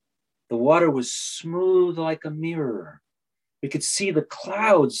 the water was smooth like a mirror. We could see the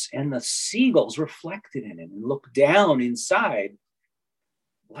clouds and the seagulls reflected in it, and look down inside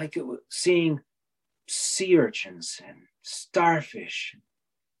like it was seeing sea urchins and starfish.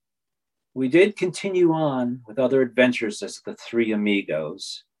 We did continue on with other adventures as the three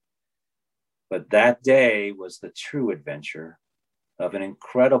amigos, but that day was the true adventure of an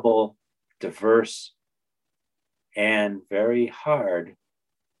incredible, diverse, and very hard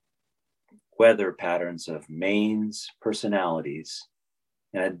weather patterns of Maine's personalities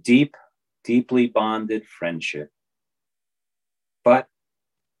and a deeply bonded friendship. But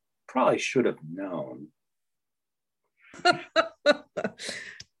probably should have known.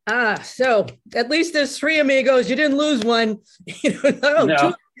 So at least there's three amigos. You didn't lose one. No.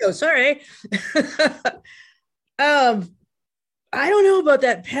 Two amigos, sorry. I don't know about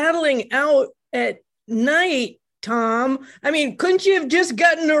that paddling out at night, Tom. I mean, couldn't you have just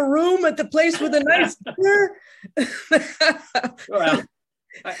gotten a room at the place with a nice dinner? Well,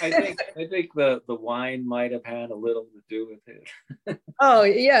 I think the wine might have had a little to do with it. Oh,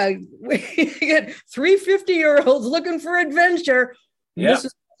 yeah. We get 350-year-olds looking for adventure. Yeah. This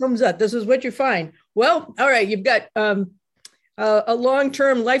is what comes up. This is what you find. Well, all right. You've got a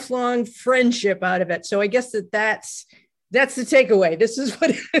long-term, lifelong friendship out of it. So I guess that's the takeaway. This is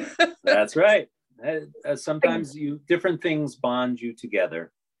what. That's right. Sometimes different things bond you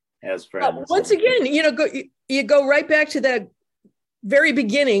together as friends. Once again, you go right back to that very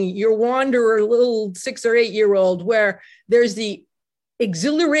beginning, your wanderer, little 6 or 8 year old, where there's the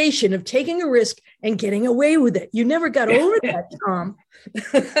exhilaration of taking a risk and getting away with it. You never got over that, Tom.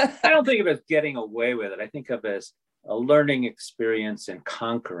 I don't think of it as getting away with it. I think of it as a learning experience and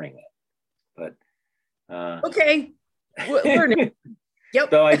conquering it. But okay, learning. Yep.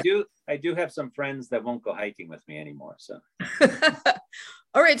 So I do have some friends that won't go hiking with me anymore. So.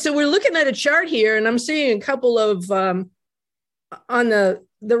 All right. So we're looking at a chart here, and I'm seeing a couple of on the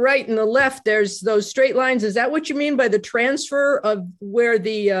right and the left. There's those straight lines. Is that what you mean by the transfer of where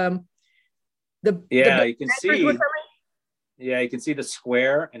the you can see. Yeah, you can see the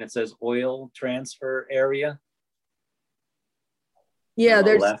square, and it says oil transfer area. Yeah,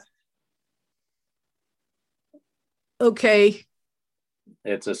 there's. Left. Okay.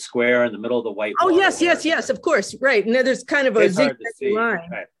 It's a square in the middle of the white. Oh, yes, of course. Right. And then there's kind of a zigzag line.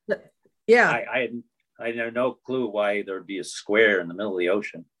 Right. Yeah. I had no clue why there would be a square in the middle of the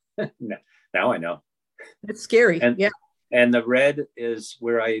ocean. Now I know. It's scary. And the red is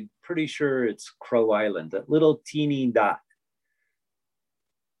where I'm pretty sure it's Crow Island, that little teeny dot.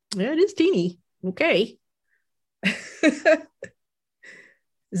 Yeah, it is teeny. Okay. Is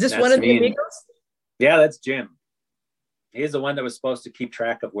this That's one of me. the amigos? Yeah, that's Jim. He's the one that was supposed to keep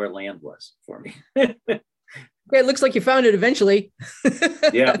track of where land was for me. Okay, it looks like you found it eventually.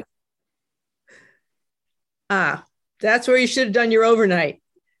 Yeah. That's where you should have done your overnight.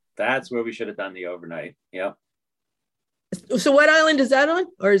 That's where we should have done the overnight. Yep. So what island is that on?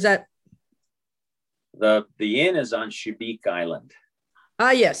 Or is that? The inn is on Chebique Island.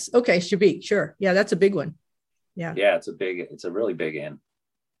 Yes. Okay, Chebique. Sure. Yeah, that's a big one. Yeah. Yeah, it's a really big inn.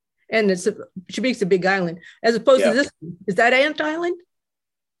 And Chebique's a big island, as opposed to this. Is that Ant Island?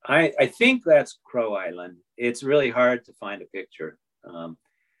 I think that's Crow Island. It's really hard to find a picture,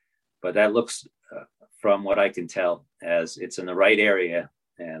 but that looks, from what I can tell, as it's in the right area,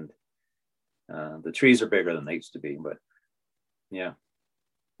 and the trees are bigger than they used to be. But yeah,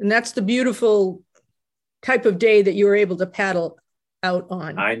 and that's the beautiful type of day that you were able to paddle out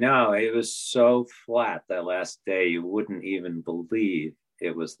on. I know, it was so flat that last day, you wouldn't even believe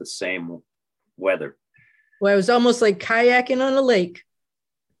it was the same weather. Well, it was almost like kayaking on a lake.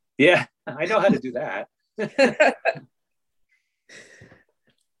 Yeah, I know how to do that.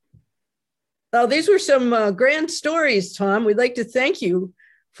 Well, these were some grand stories, Tom. We'd like to thank you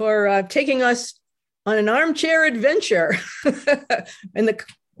for taking us on an armchair adventure in the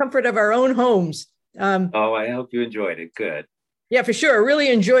comfort of our own homes. I hope you enjoyed it. Good. Yeah, for sure.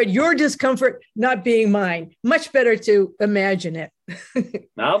 Really enjoyed your discomfort not being mine. Much better to imagine it.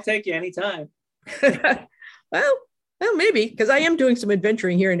 I'll take you anytime. well, maybe, because I am doing some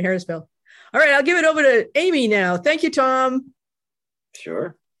adventuring here in Harrisville. All right, I'll give it over to Amy now. Thank you, Tom.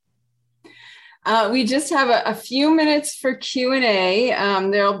 Sure. We just have a few minutes for Q&A.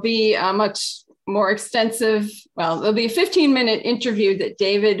 There'll be a much more extensive, well, there'll be a 15-minute interview that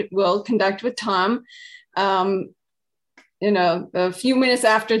David will conduct with Tom, a few minutes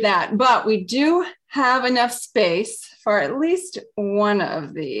after that. But we do have enough space for at least one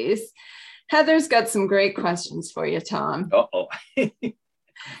of these. Heather's got some great questions for you, Tom. Uh-oh.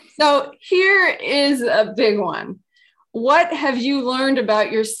 So here is a big one. What have you learned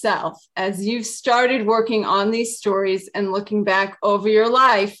about yourself as you've started working on these stories and looking back over your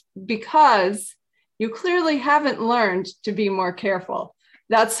life? Because you clearly haven't learned to be more careful.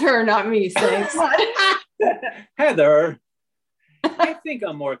 That's her, not me saying that. Heather, I think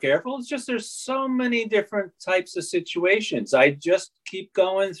I'm more careful. It's just there's so many different types of situations. I just keep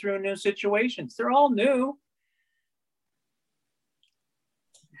going through new situations. They're all new.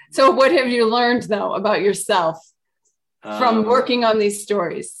 So what have you learned, though, about yourself from working on these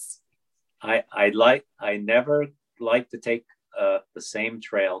stories? I never like to take the same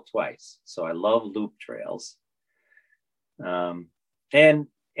trail twice. So I love loop trails. And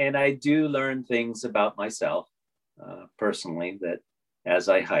I do learn things about myself personally, that as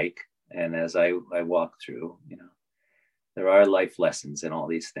I hike and as I walk through, there are life lessons in all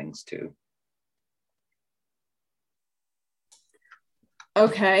these things too.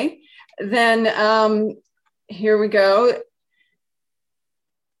 Okay, then here we go.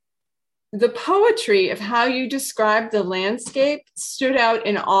 The poetry of how you describe the landscape stood out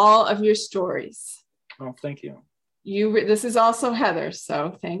in all of your stories. Oh, thank you. This is also Heather,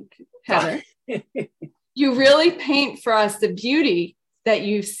 so thank Heather. You really paint for us the beauty that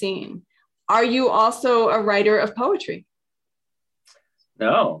you've seen. Are you also a writer of poetry?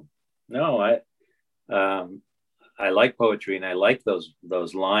 No. I like poetry, and I like those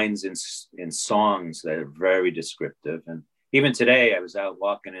lines in songs that are very descriptive. And even today, I was out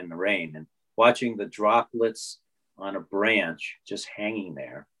walking in the rain and watching the droplets on a branch just hanging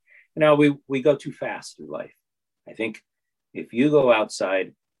there. We go too fast through life. I think if you go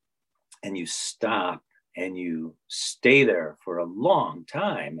outside and you stop and you stay there for a long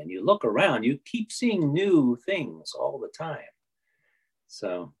time and you look around, you keep seeing new things all the time.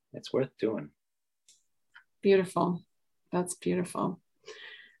 So it's worth doing. Beautiful. That's beautiful.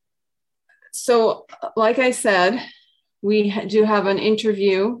 So, like I said, we do have an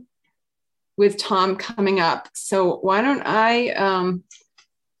interview with Tom coming up. So why don't I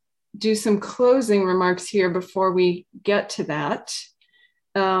do some closing remarks here before we get to that.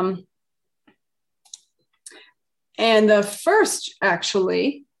 And the first,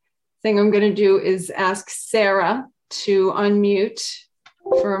 actually, thing I'm going to do is ask Sarah to unmute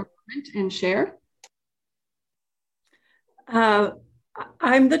for a moment and share.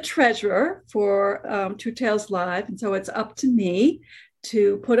 I'm the treasurer for Two Tales Live, and so it's up to me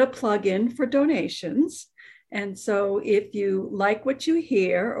to put a plug in for donations. And so if you like what you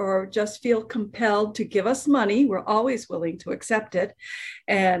hear or just feel compelled to give us money, we're always willing to accept it.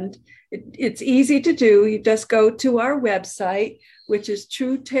 And it's easy to do. You just go to our website, which is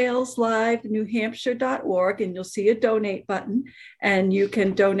truetaleslivenewhampshire.org, and you'll see a donate button, and you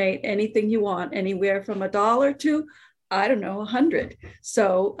can donate anything you want, anywhere from $1 to, I don't know, 100.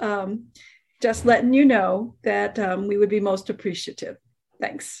 So just letting you know that we would be most appreciative.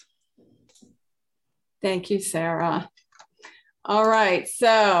 Thanks. Thank you, Sarah. All right,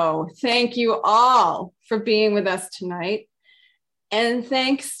 so thank you all for being with us tonight. And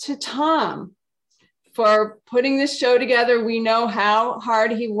thanks to Tom for putting this show together. We know how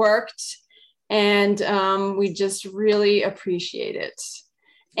hard he worked, and we just really appreciate it.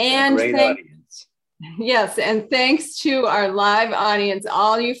 And great audience. Yes, and thanks to our live audience,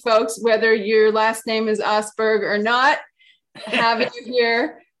 all you folks, whether your last name is Osberg or not, having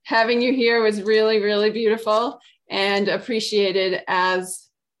you here was really, really beautiful and appreciated as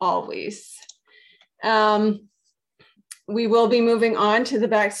always. We will be moving on to the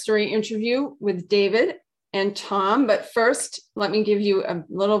backstory interview with David and Tom, but first, let me give you a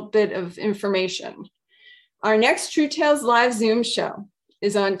little bit of information. Our next True Tales Live Zoom show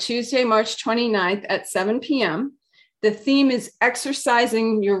is on Tuesday, March 29th at 7 p.m. The theme is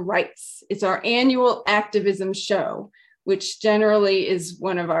Exercising Your Rights. It's our annual activism show, which generally is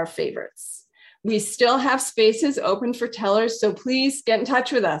one of our favorites. We still have spaces open for tellers, so please get in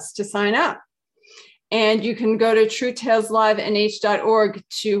touch with us to sign up. And you can go to truetaleslivenh.org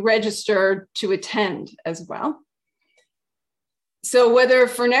to register to attend as well. So whether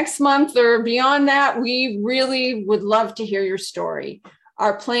for next month or beyond that, we really would love to hear your story.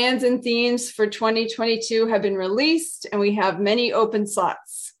 Our plans and themes for 2022 have been released, and we have many open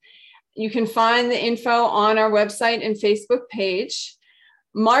slots. You can find the info on our website and Facebook page.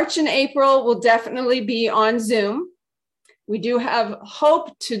 March and April will definitely be on Zoom. We do have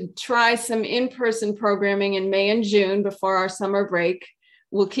hope to try some in-person programming in May and June before our summer break.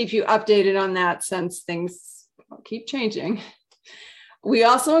 We'll keep you updated on that since things keep changing. We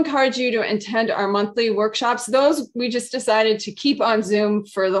also encourage you to attend our monthly workshops. Those we just decided to keep on Zoom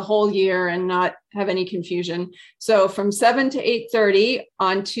for the whole year and not have any confusion. So from 7 to 8:30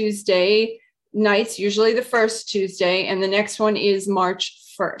 on Tuesday nights, usually the first Tuesday, and the next one is March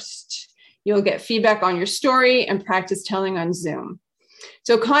 1st. You'll get feedback on your story and practice telling on Zoom.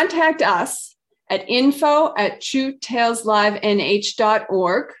 So contact us at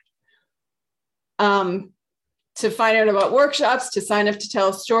info@truetaleslivenh.org. To find out about workshops, to sign up to tell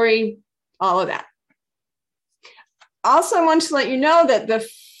a story, all of that. Also, I want to let you know that the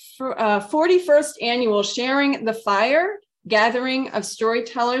 41st annual Sharing the Fire gathering of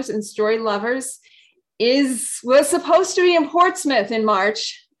storytellers and story lovers was supposed to be in Portsmouth in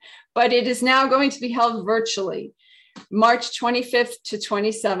March, but it is now going to be held virtually, March 25th to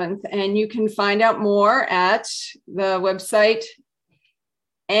 27th. And you can find out more at the website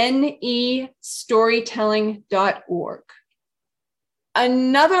nestorytelling.org.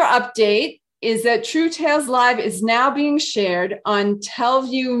 Another update is that True Tales Live is now being shared on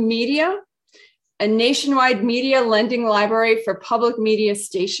Telview Media, a nationwide media lending library for public media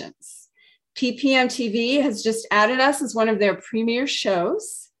stations. PPM TV has just added us as one of their premier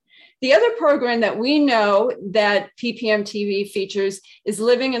shows. The other program that we know that PPM TV features is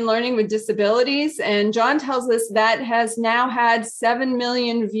Living and Learning with Disabilities. And John tells us that has now had 7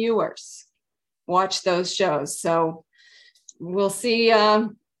 million viewers watch those shows. So we'll see,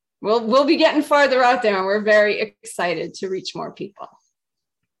 we'll be getting farther out there, and we're very excited to reach more people.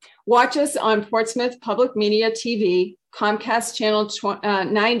 Watch us on Portsmouth Public Media TV, Comcast Channel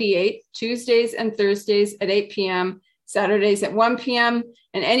 98, Tuesdays and Thursdays at 8 p.m., Saturdays at 1 p.m.,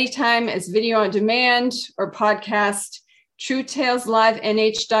 and anytime as video on demand or podcast.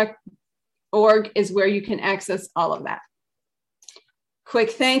 TrueTalesLiveNH.org is where you can access all of that.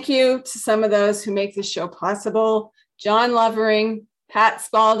 Quick thank you to some of those who make this show possible: John Lovering, Pat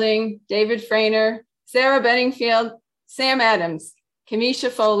Spalding, David Frainer, Sarah Bedingfield, Sam Adams,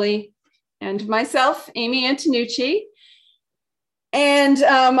 Kamisha Foley, and myself, Amy Antonucci. And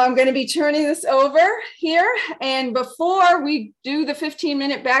I'm going to be turning this over here. And before we do the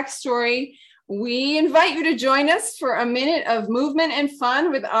 15-minute backstory, we invite you to join us for a minute of movement and fun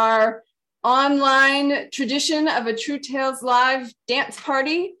with our online tradition of a True Tales Live dance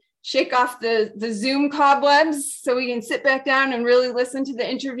party. Shake off the Zoom cobwebs so we can sit back down and really listen to the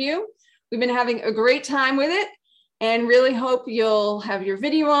interview. We've been having a great time with it, and really hope you'll have your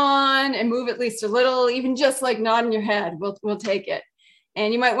video on and move at least a little, even just like nodding your head. We'll take it.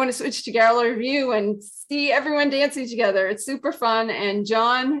 And you might want to switch to gallery view and see everyone dancing together. It's super fun. And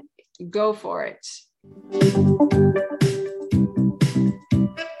John, go for it.